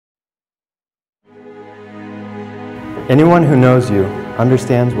Anyone who knows you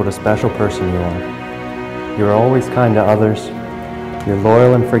understands what a special person you are. You are always kind to others. You're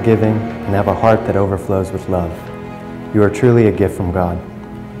loyal and forgiving and have a heart that overflows with love. You are truly a gift from God.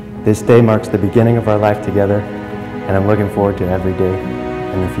 This day marks the beginning of our life together, and I'm looking forward to every day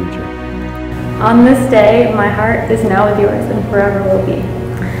in the future. On this day, my heart is now with yours and forever will be.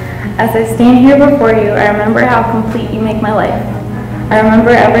 As I stand here before you, I remember how complete you make my life. I remember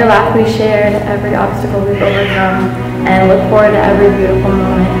every laugh we shared, every obstacle we've overcome, and look forward to every beautiful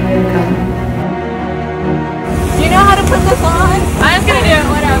moment we have come. Do you know how to put this on? I'm just gonna do it,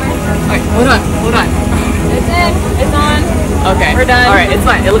 whatever. Alright, hold on. It's in, it's on. Okay. We're done. Alright, it's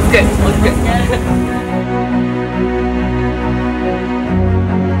fine. It looks good. It looks good.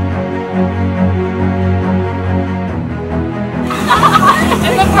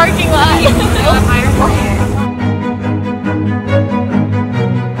 In the parking lot.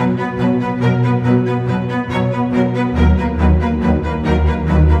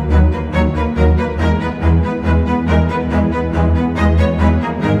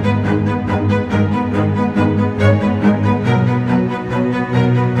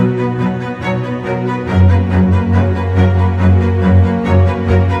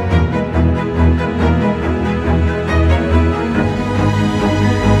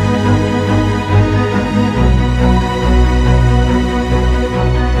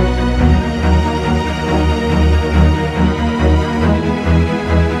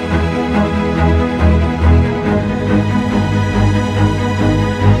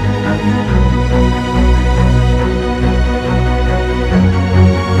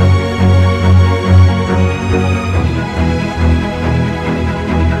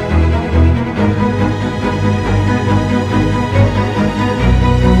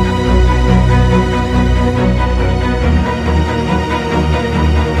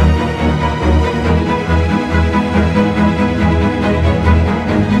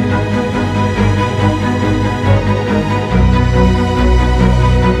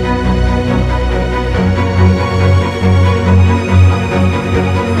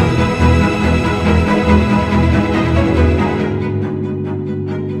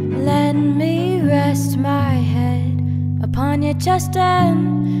 Chest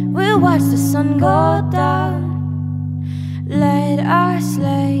and we'll watch the sun go down. Let us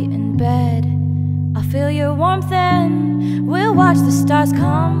lay in bed. I'll feel your warmth and we'll watch the stars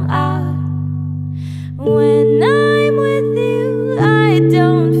come out. When I'm with you, I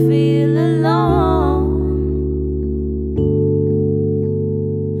don't feel alone.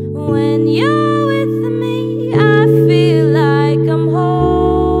 When you're with me, I feel like I'm whole.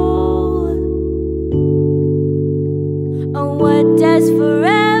 Oh, what does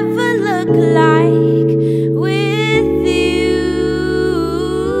forever look like with you?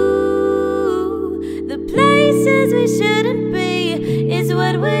 The places we shouldn't be is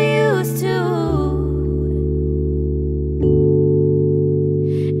what we're used to.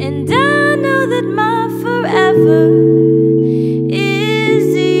 And I know that my forever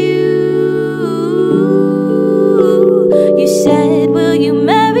is you. You said, will you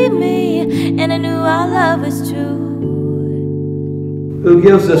marry me? And I knew our love was true. Who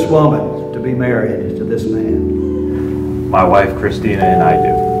gives this woman to be married to this man? My wife, Christina, and I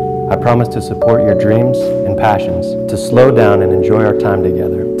do. I promise to support your dreams and passions, to slow down and enjoy our time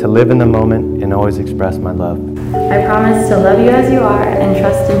together, to live in the moment and always express my love. I promise to love you as you are and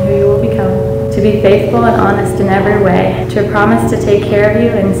trust in who you will become, to be faithful and honest in every way, to promise to take care of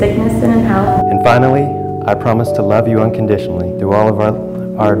you in sickness and in health. And finally, I promise to love you unconditionally through all of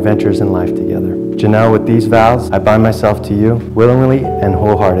our adventures in life together. Janelle, with these vows, I bind myself to you willingly and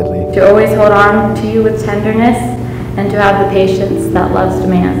wholeheartedly. To always hold on to you with tenderness and to have the patience that love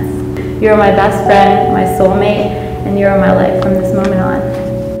demands. You are my best friend, my soulmate, and you are my life from this moment on.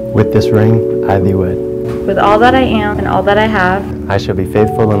 With this ring, I thee wed. With all that I am and all that I have, I shall be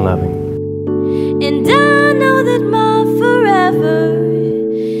faithful and loving. And I know that my forever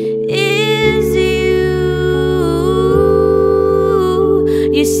is you.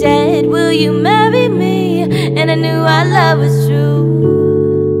 You said, will you marry me? And I knew our love was true.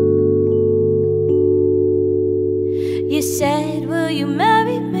 You said, will you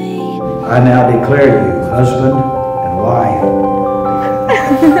marry me? I now declare you husband and wife.